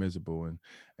understand why I'm miserable,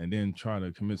 and then try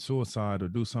to commit suicide or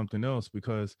do something else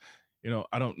because,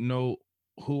 I don't know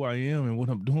who I am and what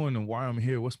I'm doing and why I'm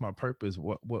here. What's my purpose?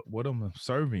 What am I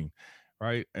serving?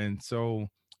 Right. And so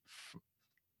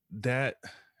that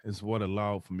is what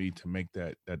allowed for me to make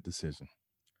that decision.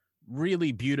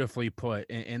 Really beautifully put,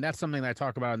 and that's something that I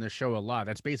talk about in this show a lot.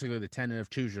 That's basically the tenet of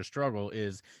choose your struggle.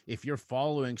 Is if you're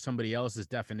following somebody else's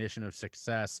definition of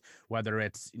success, whether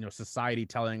it's society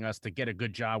telling us to get a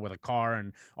good job with a car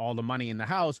and all the money in the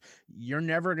house, you're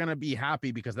never going to be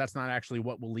happy because that's not actually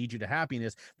what will lead you to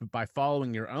happiness. But by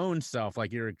following your own self,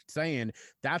 like you're saying,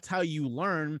 that's how you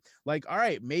learn, like, all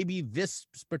right, maybe this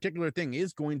particular thing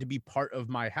is going to be part of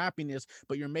my happiness,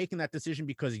 but you're making that decision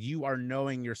because you are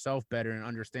knowing yourself better and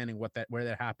understanding where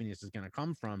that happiness is going to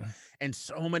come from. And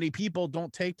so many people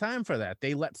don't take time for that.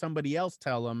 They let somebody else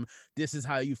tell them this is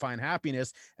how you find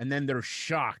happiness, and then they're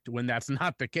shocked when that's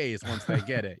not the case once they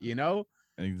get it.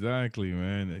 Exactly,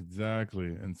 man. Exactly.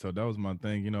 And so that was my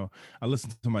thing. I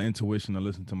listened to my intuition, I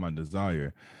listened to my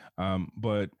desire.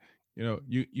 But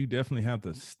you definitely have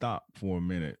to stop for a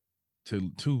minute to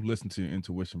listen to your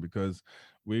intuition because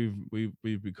we've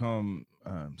become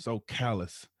so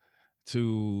callous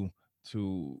to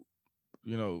to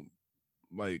you know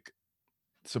like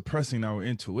suppressing our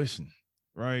intuition,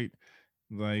 right?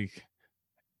 Like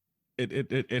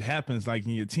it happens like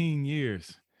in your teen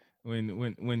years.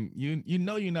 when you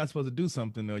know you're not supposed to do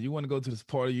something, or you want to go to this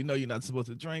party, you know you're not supposed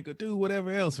to drink or do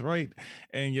whatever else, right?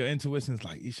 And your intuition is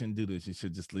like, you shouldn't do this, you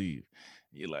should just leave.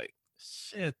 You're like,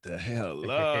 shut the hell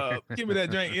up, give me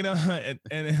that drink,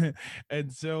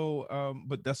 and so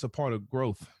but that's a part of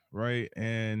growth, right?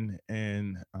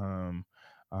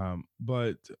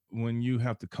 But when you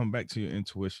have to come back to your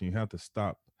intuition, you have to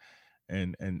stop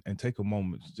and take a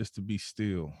moment just to be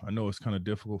still. I know it's kind of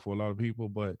difficult for a lot of people,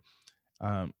 but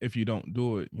if you don't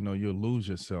do it, you'll lose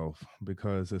yourself,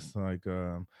 because it's like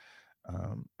um,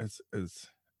 it's it's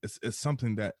it's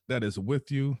something that is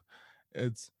with you.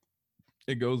 It's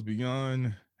it goes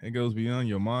beyond it goes beyond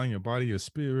your mind, your body, your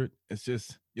spirit. It's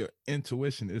just your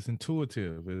intuition. It's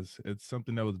intuitive. It's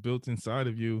something that was built inside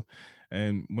of you,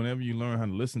 and whenever you learn how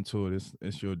to listen to it,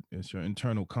 it's your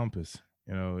internal compass.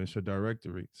 It's your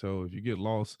directory. So if you get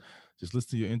lost, just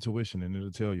listen to your intuition, and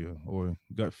it'll tell you, or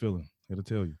gut feeling, it'll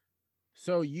tell you.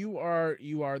 So you are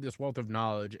this wealth of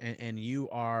knowledge, and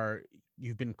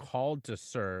you've been called to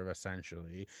serve,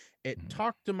 essentially. Mhm.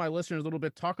 Talk to my listeners a little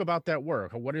bit. Talk about that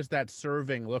work. What does that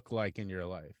serving look like in your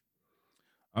life?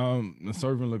 The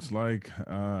serving looks like,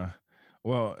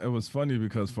 well, it was funny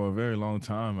because for a very long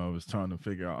time I was trying to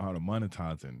figure out how to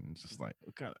monetize it, and it's just like,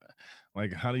 what kind of,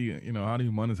 like, how do you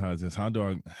monetize this? How do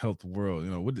I help the world?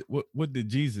 What did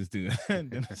Jesus do?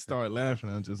 And then I started laughing.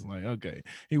 I'm just like, okay,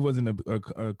 he wasn't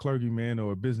a clergyman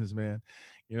or a businessman,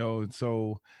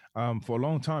 So for a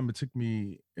long time, it took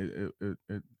me. It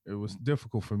was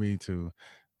difficult for me to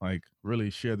like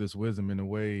really share this wisdom in a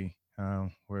way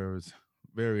where it was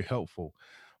very helpful.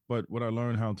 But what I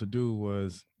learned how to do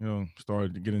was,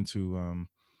 started to get into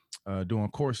doing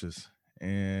courses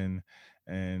and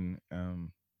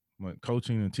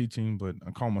coaching and teaching. But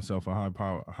I call myself a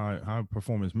high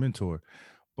performance mentor.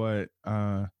 But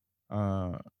uh,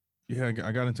 yeah,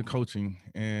 I got into coaching,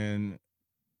 and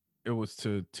it was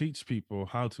to teach people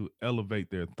how to elevate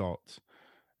their thoughts,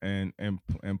 and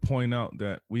point out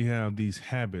that we have these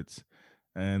habits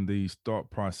and these thought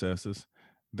processes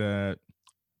that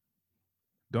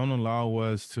don't allow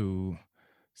us to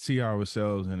see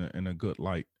ourselves in a good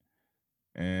light.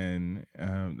 And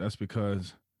that's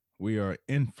because we are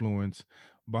influenced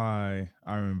by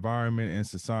our environment and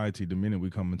society the minute we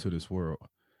come into this world,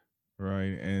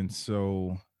 right? And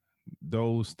so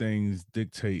those things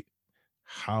dictate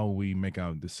how we make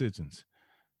our decisions.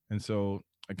 And so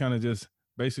I kind of just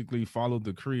basically followed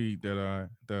the creed that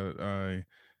I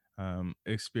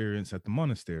experienced at the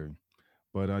monastery,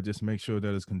 but I just make sure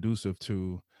that it's conducive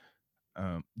to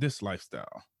this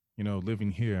lifestyle,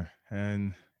 living here.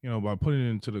 And, by putting it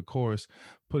into the course,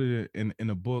 put it in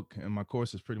a book, and my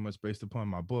course is pretty much based upon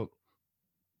my book.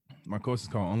 My course is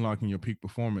called Unlocking Your Peak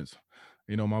Performance.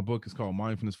 My book is called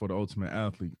Mindfulness for the Ultimate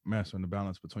Athlete, Mastering the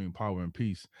Balance Between Power and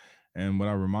Peace. And what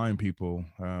I remind people,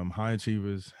 high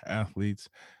achievers, athletes,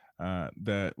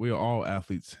 that we are all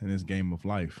athletes in this game of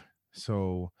life.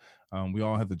 So we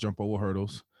all have to jump over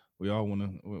hurdles. We all want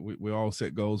to. We all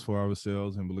set goals for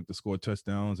ourselves, and we look to score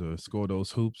touchdowns or score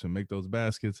those hoops and make those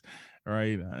baskets,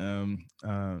 right?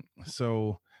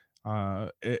 So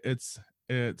it's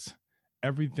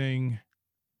everything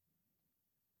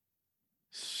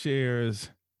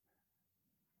shares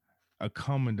a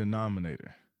common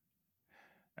denominator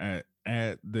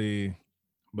at the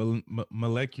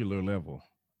molecular level,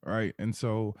 right? And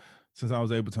so, since I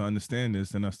was able to understand this,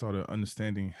 then I started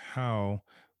understanding how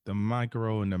the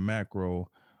micro and the macro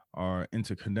are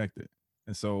interconnected.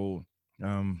 And so,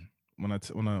 when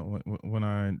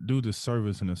I do this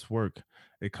service and this work,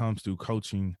 it comes through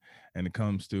coaching, and it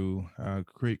comes through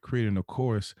creating a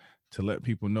course to let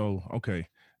people know, okay,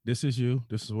 this is you,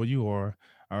 this is what you are.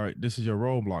 All right, this is your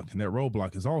roadblock, and that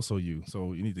roadblock is also you.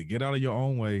 So you need to get out of your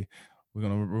own way. We're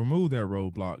gonna remove that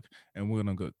roadblock, and we're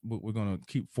gonna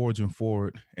keep forging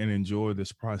forward and enjoy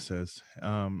this process,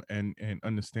 and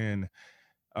understand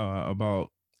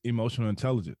about emotional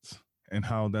intelligence and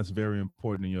how that's very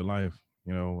important in your life.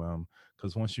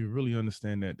 Because once you really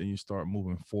understand that, then you start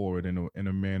moving forward in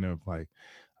a manner of like,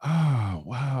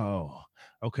 wow,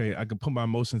 okay, I can put my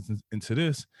emotions into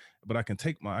this, but I can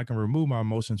remove my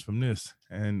emotions from this.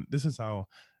 And this is how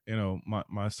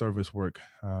my service work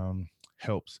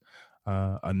helps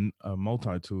a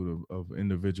multitude of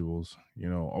individuals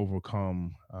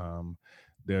overcome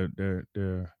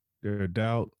their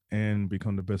doubt and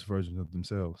become the best versions of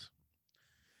themselves.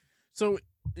 So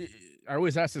I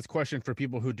always ask this question for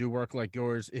people who do work like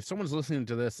yours. If someone's listening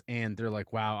to this and they're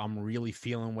like, wow, I'm really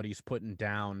feeling what he's putting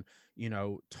down,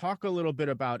 talk a little bit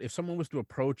about if someone was to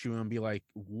approach you and be like,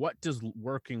 what does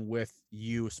working with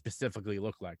you specifically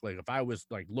look like? Like if I was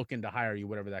like looking to hire you,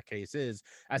 whatever that case is,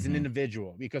 as an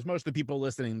individual, because most of the people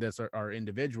listening to this are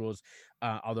individuals,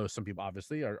 although some people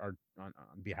obviously are on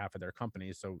behalf of their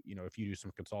companies. So, if you do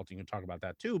some consulting, you can talk about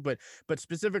that too. But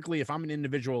specifically, if I'm an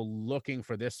individual looking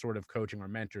for this sort of coaching or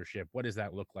mentorship, what does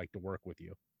that look like to work with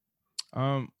you?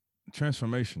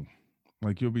 Transformation.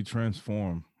 Like you'll be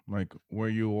transformed, like where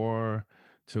you are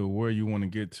to where you want to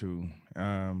get to.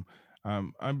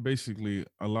 I basically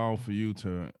allow for you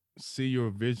to see your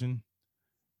vision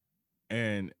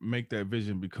and make that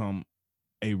vision become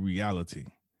a reality.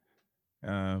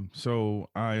 So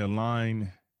I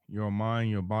align your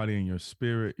mind, your body, and your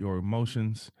spirit, your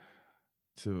emotions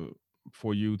to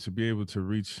for you to be able to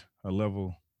reach a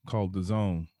level called the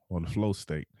zone or the flow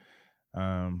state.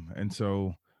 And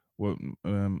so, what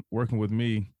working with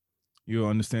me, you'll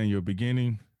understand your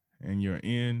beginning and your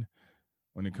end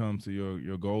when it comes to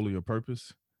your goal or your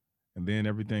purpose, and then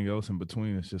everything else in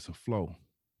between is just a flow.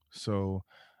 So,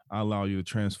 I allow you to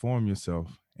transform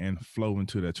yourself and flow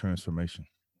into that transformation.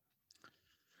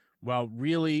 Well,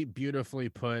 really beautifully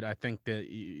put. I think that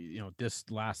this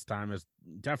last time is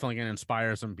definitely going to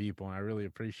inspire some people, and I really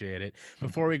appreciate it.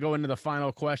 Before we go into the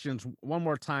final questions, one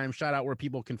more time, shout out where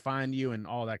people can find you and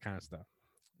all that kind of stuff.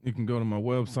 You can go to my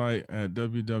website at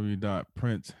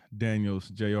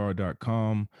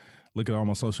www.princedanielsjr.com. Look at all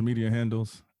my social media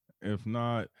handles. If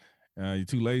not, you're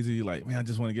too lazy, like, man, I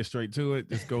just want to get straight to it.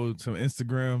 Just go to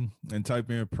Instagram and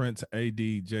type in Prince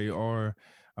ADJR.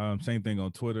 Same thing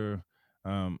on Twitter.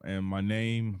 And my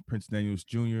name, Prince Daniels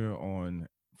Jr. on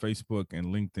Facebook and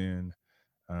LinkedIn.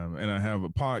 And I have a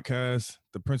podcast,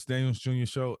 The Prince Daniels Jr.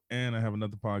 Show, and I have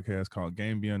another podcast called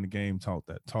Game Beyond the Game, Talk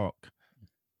That Talk.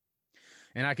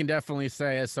 And I can definitely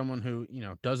say, as someone who,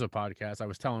 does a podcast, I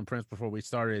was telling Prince before we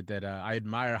started that I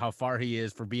admire how far he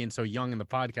is for being so young in the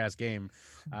podcast game.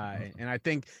 And I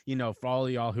think, for all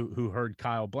of y'all who heard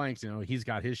Kyle Blanks, he's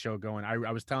got his show going.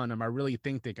 I was telling him, I really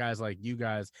think that guys like you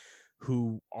guys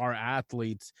who are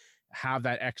athletes have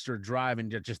that extra drive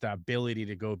and just the ability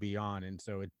to go beyond. And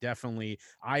so it definitely,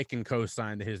 I can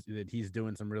co-sign that he's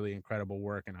doing some really incredible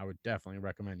work, and I would definitely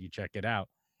recommend you check it out.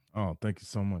 Oh, thank you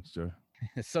so much, Joe.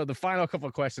 So the final couple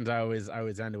of questions I always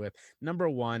end with. Number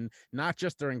one, not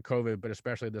just during COVID, but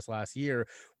especially this last year,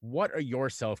 what are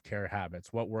your self-care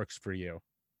habits? What works for you?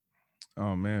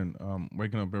 Oh man,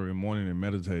 waking up every morning and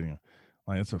meditating.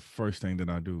 Like that's the first thing that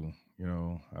I do,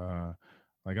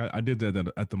 like I did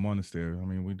that at the monastery. I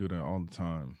mean, we do that all the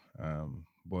time.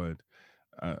 But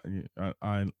I,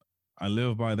 I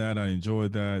live by that. I enjoy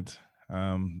that.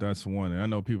 That's one. And I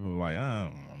know people are like,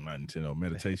 I'm not into no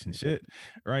meditation shit,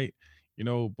 right?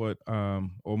 But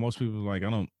or most people are like,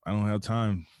 I don't have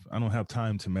time. I don't have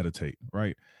time to meditate,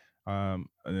 right?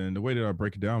 And the way that I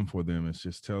break it down for them is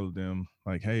just tell them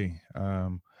like, hey,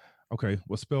 okay,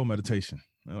 well, spell meditation.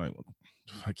 They're like,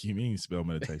 what you mean spell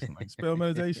meditation? Like spell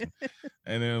meditation.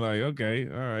 And they're like, okay,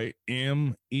 all right,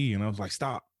 M-E. And I was like,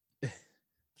 stop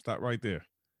right there.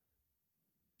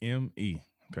 M-E.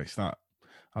 Okay, stop.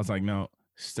 I was like, now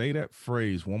say that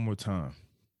phrase one more time.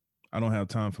 I don't have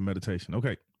time for meditation.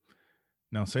 Okay.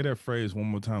 Now say that phrase one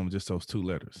more time with just those two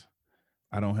letters.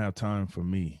 I don't have time for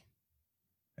me.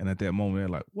 And at that moment, they're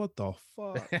like, what the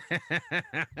fuck?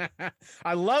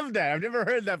 I love that. I've never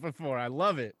heard that before. I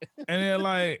love it. And they're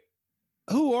like,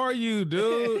 who are you,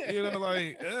 dude?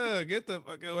 Like, get the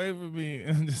fuck away from me.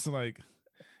 And just like,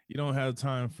 you don't have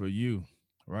time for you,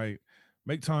 right?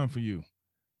 Make time for you.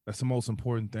 That's the most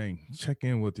important thing. Check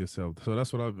in with yourself. So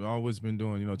that's what I've always been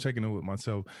doing, checking in with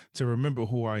myself to remember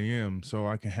who I am so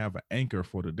I can have an anchor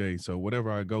for the day. So whatever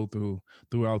I go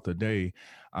throughout the day,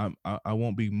 I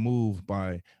won't be moved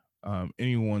by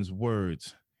anyone's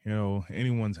words,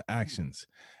 anyone's actions.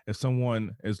 If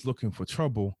someone is looking for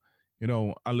trouble,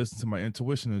 I listen to my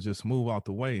intuition and just move out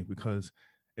the way, because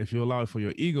if you allow for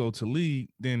your ego to lead,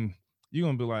 then you're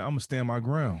going to be like, I'm going to stand my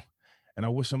ground. And I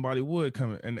wish somebody would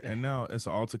come and now it's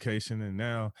an altercation, and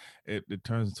now it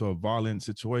turns into a violent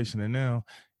situation. And now,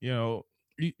 you're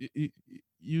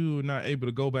not able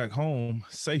to go back home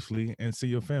safely and see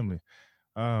your family.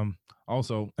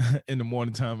 Also in the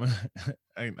morning time,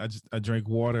 I drink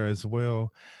water as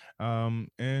well.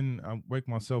 And I wake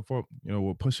myself up,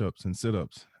 with push-ups and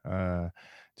sit-ups,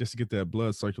 just to get that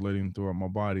blood circulating throughout my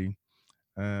body.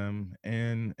 And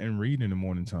read in the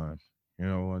morning time,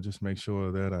 I just make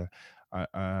sure that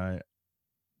I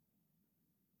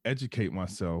educate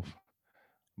myself,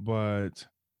 but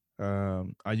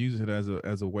I use it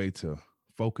as a way to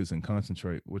focus and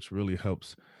concentrate, which really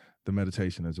helps the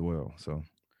meditation as well. So,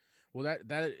 well,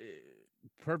 that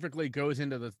perfectly goes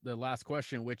into the last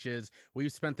question, which is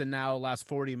we've spent the last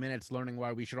 40 minutes learning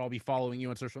why we should all be following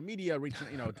you on social media, reaching,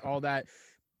 all that.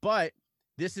 But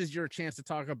this is your chance to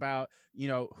talk about,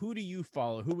 who do you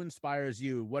follow? Who inspires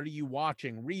you? What are you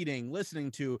watching, reading, listening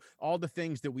to? All the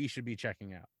things that we should be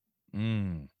checking out.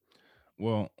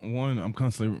 Well, one, I'm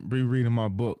constantly rereading my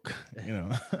book,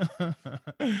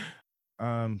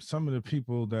 some of the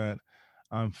people that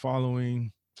I'm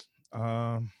following,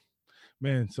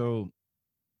 man, so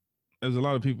there's a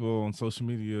lot of people on social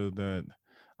media that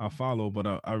I follow,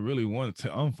 but I really wanted to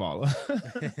unfollow,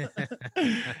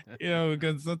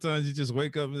 because sometimes you just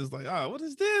wake up and it's like, what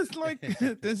is this? Like,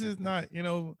 this is not,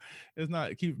 it's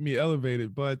not keeping me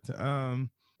elevated. But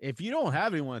if you don't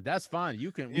have anyone, that's fine.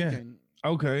 You can, yeah. we can.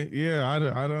 Okay. Yeah. I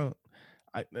don't,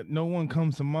 no one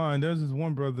comes to mind. There's this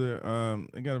one brother, I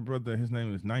got a brother, his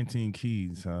name is 19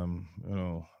 Keys.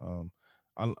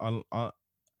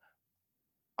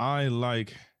 I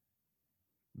like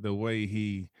the way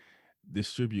he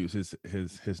distributes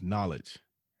his knowledge.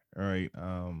 All right.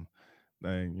 And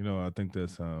I think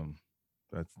that's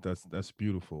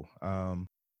beautiful.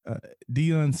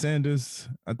 Deion Sanders,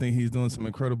 I think he's doing some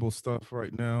incredible stuff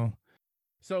right now.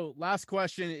 So last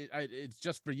question, it's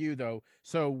just for you though.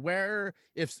 So where,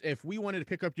 if we wanted to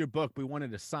pick up your book, we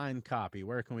wanted a signed copy,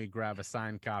 where can we grab a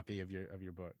signed copy of your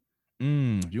book?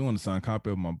 If you want a signed copy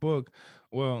of my book,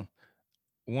 well,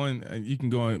 one, you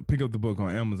can go and pick up the book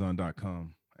on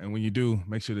Amazon.com. And when you do,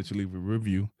 make sure that you leave a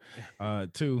review.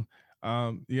 Two,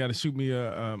 you got to shoot me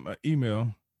a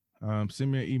email.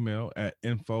 Send me an email at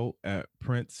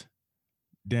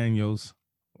info@PrinceDaniels,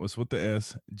 what's with the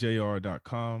S,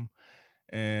 jr.com.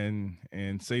 And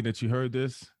say that you heard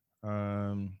this,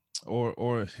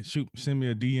 or send me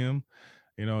a DM,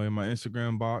 in my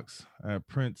Instagram box at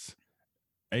Prince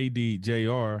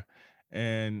ADJR,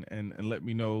 and let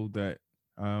me know that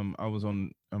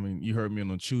you heard me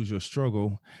on Choose Your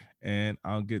Struggle, and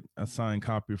I'll get a signed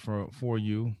copy for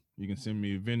you. You can send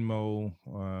me Venmo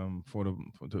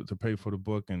to pay for the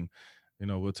book, and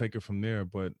we'll take it from there.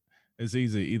 But it's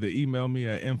easy. Either email me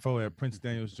at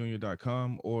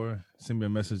info@princedanielsjr.com or send me a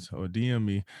message or DM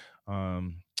me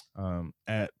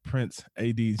at Prince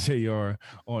ADJR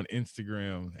on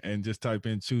Instagram, and just type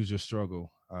in Choose Your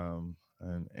Struggle. And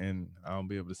I'll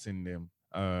be able to send them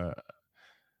a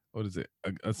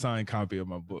signed copy of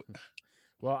my book.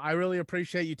 Well, I really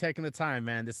appreciate you taking the time,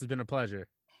 man. This has been a pleasure.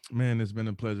 Man, it's been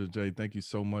a pleasure, Jay. Thank you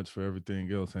so much for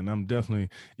everything else. And you're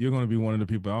going to be one of the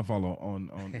people I follow on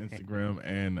Instagram,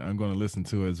 and I'm going to listen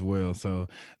to as well. So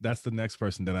that's the next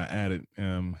person that I added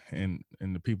in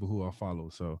the people who I follow.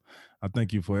 So I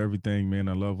thank you for everything, man.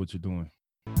 I love what you're doing.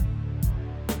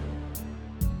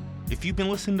 If you've been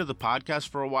listening to the podcast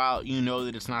for a while, you know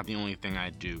that it's not the only thing I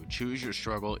do. Choose Your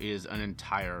Struggle is an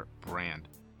entire brand.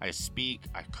 I speak,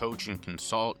 I coach and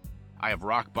consult. I have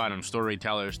rock bottom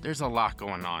storytellers. There's a lot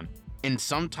going on. And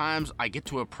sometimes I get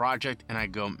to a project and I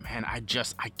go, man, I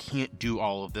can't do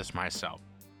all of this myself.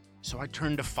 So I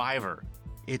turn to Fiverr.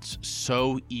 It's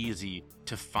so easy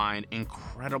to find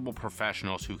incredible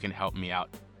professionals who can help me out.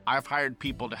 I've hired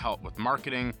people to help with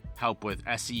marketing, help with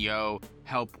SEO,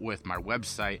 help with my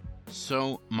website.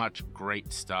 So much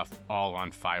great stuff all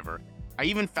on Fiverr. I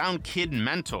even found Kid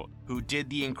Mental, who did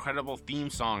the incredible theme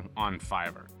song on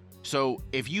Fiverr. So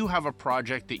if you have a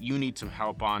project that you need some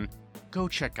help on, go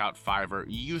check out Fiverr.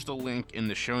 Use the link in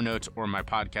the show notes or my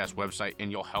podcast website,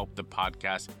 and you'll help the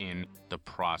podcast in the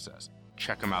process.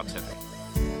 Check them out today.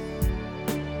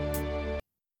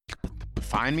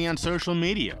 Find me on social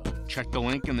media. Check the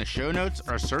link in the show notes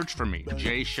or search for me,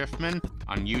 Jay Schiffman,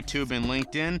 on YouTube and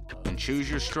LinkedIn, and Choose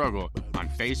Your Struggle on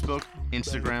Facebook,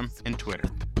 Instagram, and Twitter.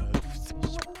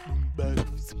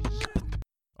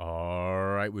 All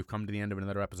right, we've come to the end of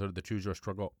another episode of the Choose Your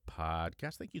Struggle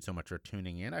podcast. Thank you so much for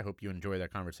tuning in. I hope you enjoyed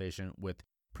that conversation with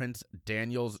Prince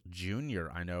Daniels Jr.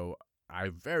 I know I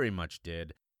very much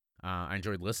did. I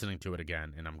enjoyed listening to it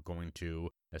again, and I'm going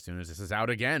to, as soon as this is out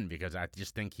again, because I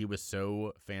just think he was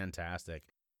so fantastic.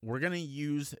 We're going to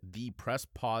use the Press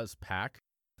Pause Pack,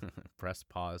 Press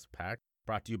Pause Pack,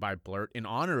 brought to you by Blurt, in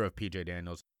honor of PJ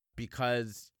Daniels,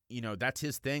 because, that's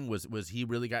his thing, was he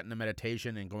really got into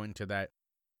meditation and going to that,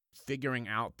 figuring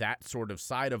out that sort of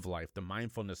side of life, the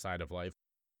mindfulness side of life.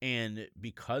 And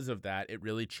because of that, it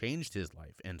really changed his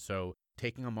life. And so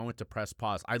taking a moment to press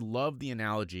pause, I love the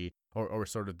analogy or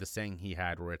sort of the saying he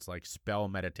had where it's like spell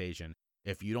meditation.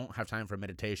 If you don't have time for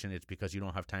meditation, it's because you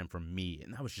don't have time for me.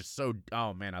 And that was just so,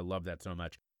 oh man, I love that so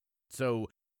much. So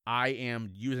I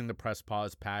am using the Press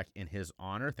Pause Pack in his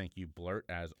honor. Thank you, Blurt,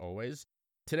 as always.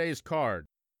 Today's card.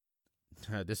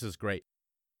 This is great.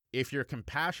 If your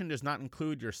compassion does not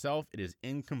include yourself, it is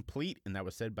incomplete. And that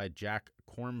was said by Jack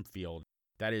Kornfield.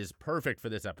 That is perfect for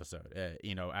this episode.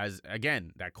 As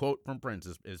again, that quote from Prince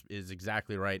is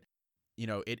exactly right.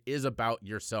 It is about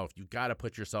yourself. You got to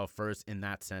put yourself first in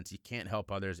that sense. You can't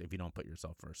help others if you don't put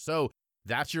yourself first. So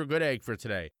that's your good egg for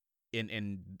today.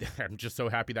 And I'm just so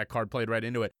happy that card played right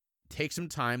into it. Take some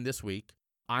time this week.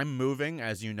 I'm moving,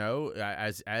 as you know,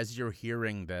 as you're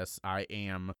hearing this, I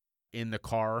am in the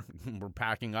car. We're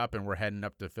packing up and we're heading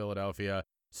up to Philadelphia.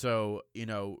 So,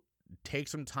 take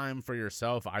some time for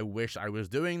yourself. I wish I was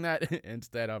doing that.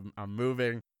 Instead, I'm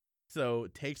moving. So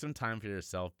take some time for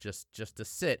yourself just to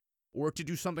sit or to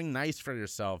do something nice for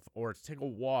yourself or to take a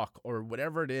walk or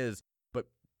whatever it is. But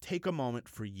take a moment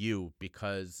for you,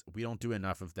 because we don't do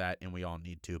enough of that and we all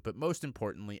need to. But most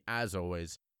importantly, as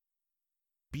always,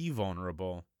 be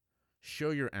vulnerable,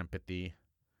 show your empathy,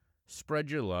 spread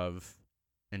your love,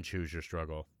 and choose your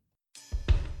struggle.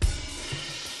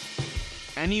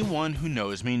 Anyone who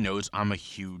knows me knows I'm a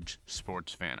huge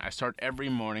sports fan. I start every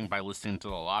morning by listening to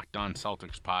the Locked On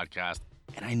Celtics podcast,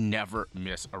 and I never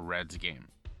miss a Reds game.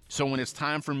 So when it's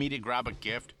time for me to grab a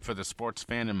gift for the sports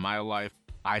fan in my life,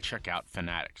 I check out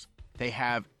Fanatics. They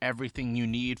have everything you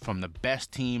need, from the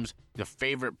best teams, the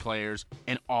favorite players,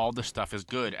 and all the stuff is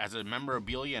good. As a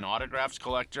memorabilia and autographs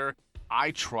collector,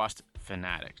 I trust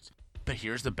Fanatics. But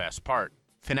here's the best part.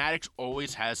 Fanatics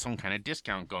always has some kind of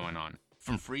discount going on.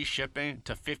 From free shipping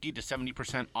to 50 to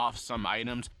 70% off some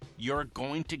items, you're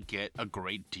going to get a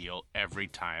great deal every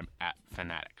time at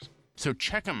Fanatics. So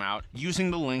check them out using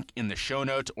the link in the show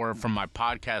notes or from my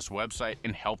podcast website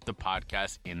and help the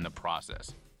podcast in the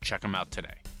process. Check them out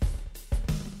today.